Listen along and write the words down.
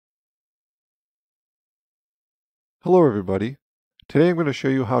Hello everybody. Today I'm going to show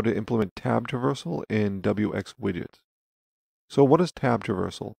you how to implement tab traversal in wxWidgets. So what is tab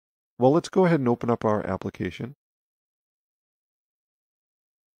traversal? Well, let's go ahead and open up our application.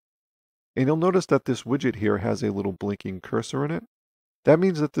 And you'll notice that this widget here has a little blinking cursor in it. That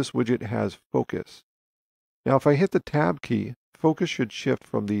means that this widget has focus. Now if I hit the tab key, focus should shift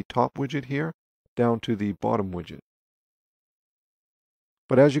from the top widget here down to the bottom widget.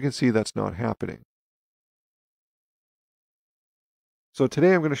 But as you can see, that's not happening. So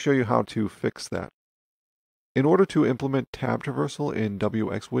today I'm going to show you how to fix that. In order to implement tab traversal in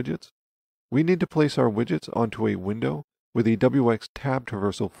wxWidgets, we need to place our widgets onto a window with a wx tab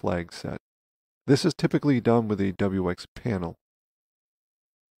traversal flag set. This is typically done with a wx panel.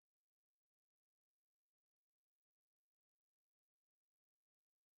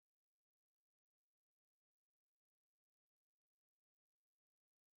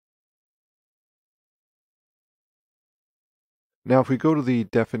 Now if we go to the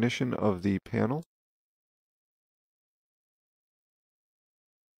definition of the panel,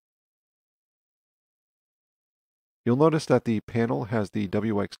 you'll notice that the panel has the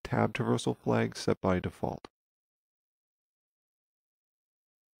wx tab traversal flag set by default.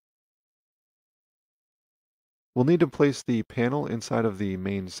 We'll need to place the panel inside of the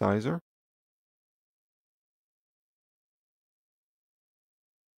main sizer.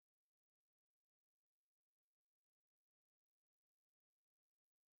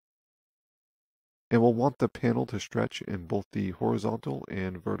 And we'll want the panel to stretch in both the horizontal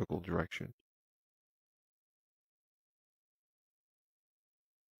and vertical direction.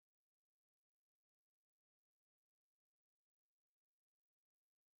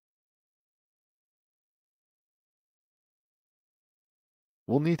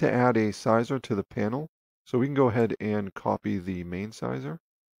 We'll need to add a sizer to the panel, so we can go ahead and copy the main sizer.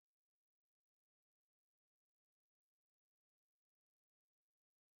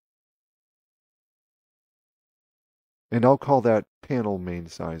 And I'll call that panel main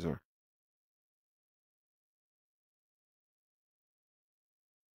sizer.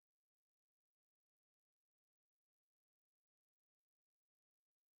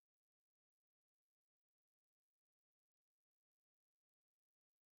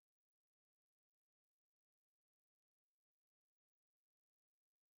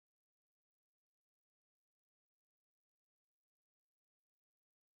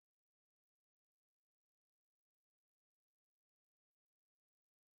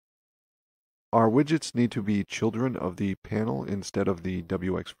 Our widgets need to be children of the panel instead of the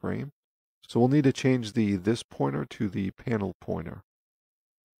wx frame. So we'll need to change the this pointer to the panel pointer.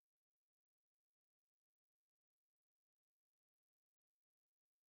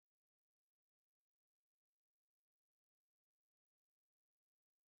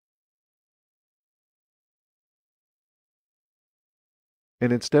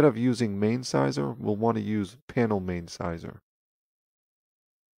 And instead of using main sizer, we'll want to use panel main sizer.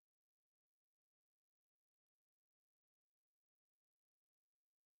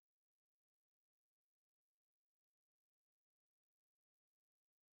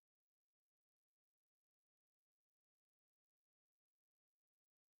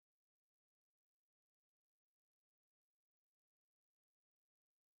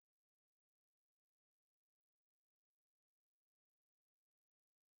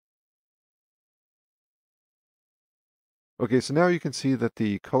 Okay, so now you can see that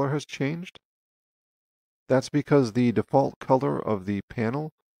the color has changed. That's because the default color of the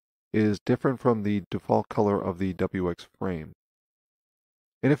panel is different from the default color of the wx frame.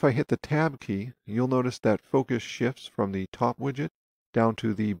 And if I hit the tab key, you'll notice that focus shifts from the top widget down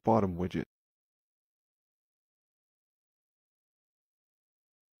to the bottom widget.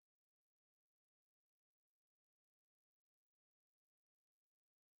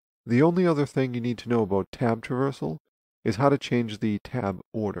 The only other thing you need to know about tab traversal is how to change the tab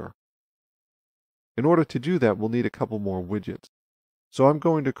order. In order to do that, we'll need a couple more widgets. So I'm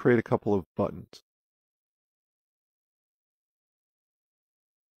going to create a couple of buttons.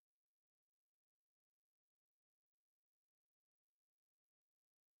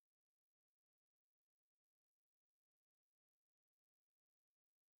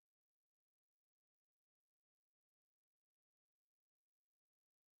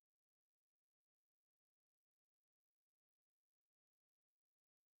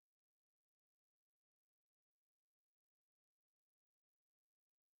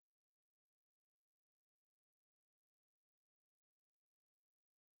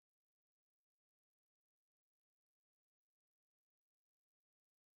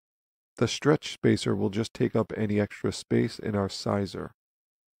 The stretch spacer will just take up any extra space in our sizer.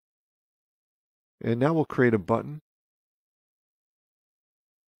 And now we'll create a button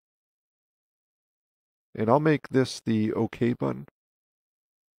And I'll make this the OK button.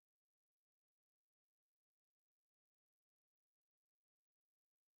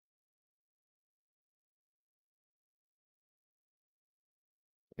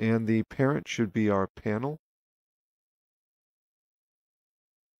 And the parent should be our panel.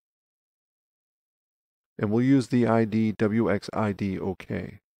 And we'll use the ID wxID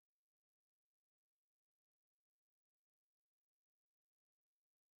OK.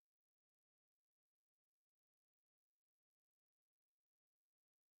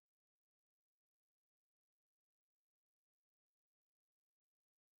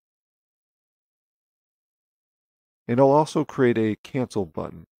 And I'll also create a cancel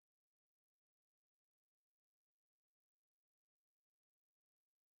button.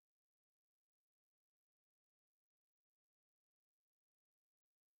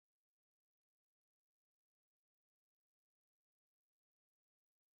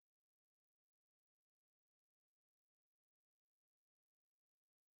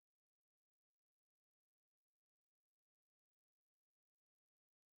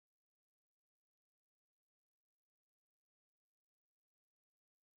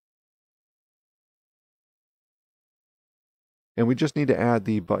 And we just need to add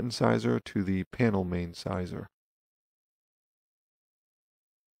the button sizer to the panel main sizer.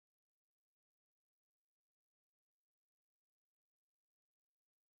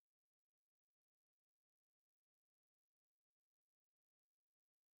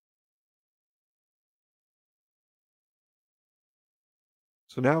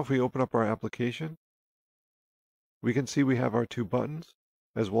 So now if we open up our application, we can see we have our two buttons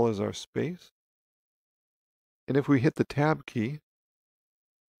as well as our space. And if we hit the tab key,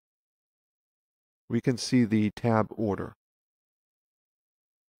 we can see the tab order.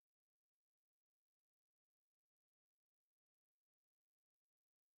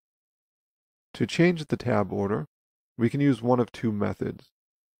 To change the tab order, we can use one of two methods.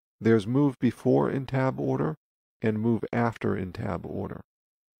 There's move before in tab order and move after in tab order.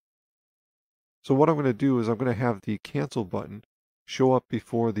 So what I'm going to do is I'm going to have the cancel button show up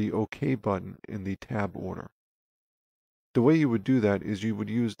before the OK button in the tab order. The way you would do that is you would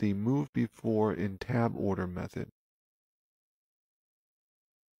use the move before in tab order method.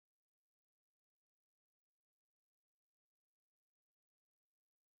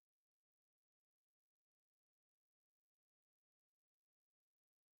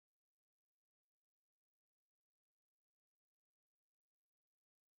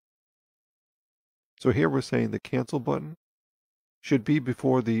 So here we're saying the cancel button should be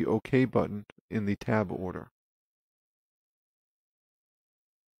before the OK button in the tab order.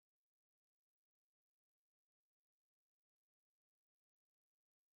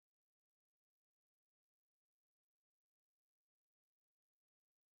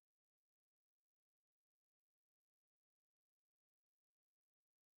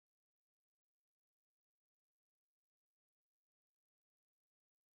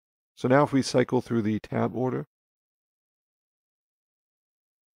 So now if we cycle through the tab order,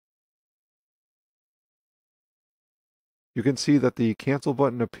 you can see that the cancel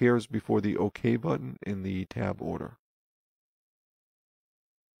button appears before the OK button in the tab order.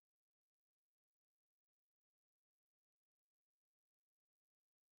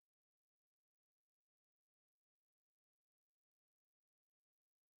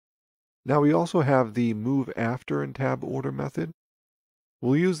 Now we also have the move after in tab order method.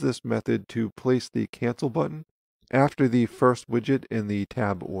 We'll use this method to place the cancel button after the first widget in the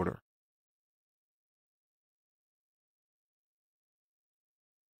tab order.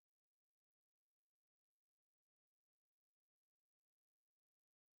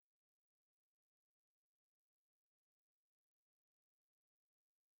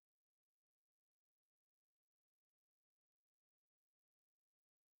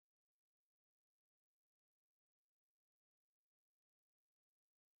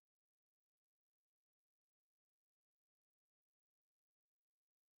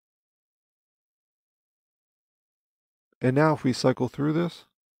 And now if we cycle through this,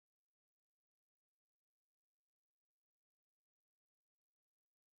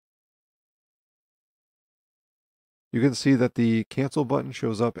 you can see that the cancel button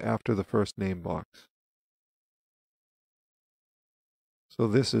shows up after the first name box. So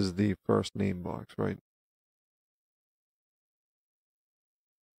this is the first name box, right?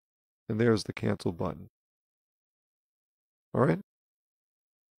 And there's the cancel button. All right.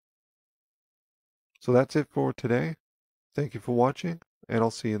 So that's it for today. Thank you for watching, and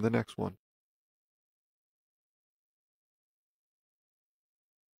I'll see you in the next one.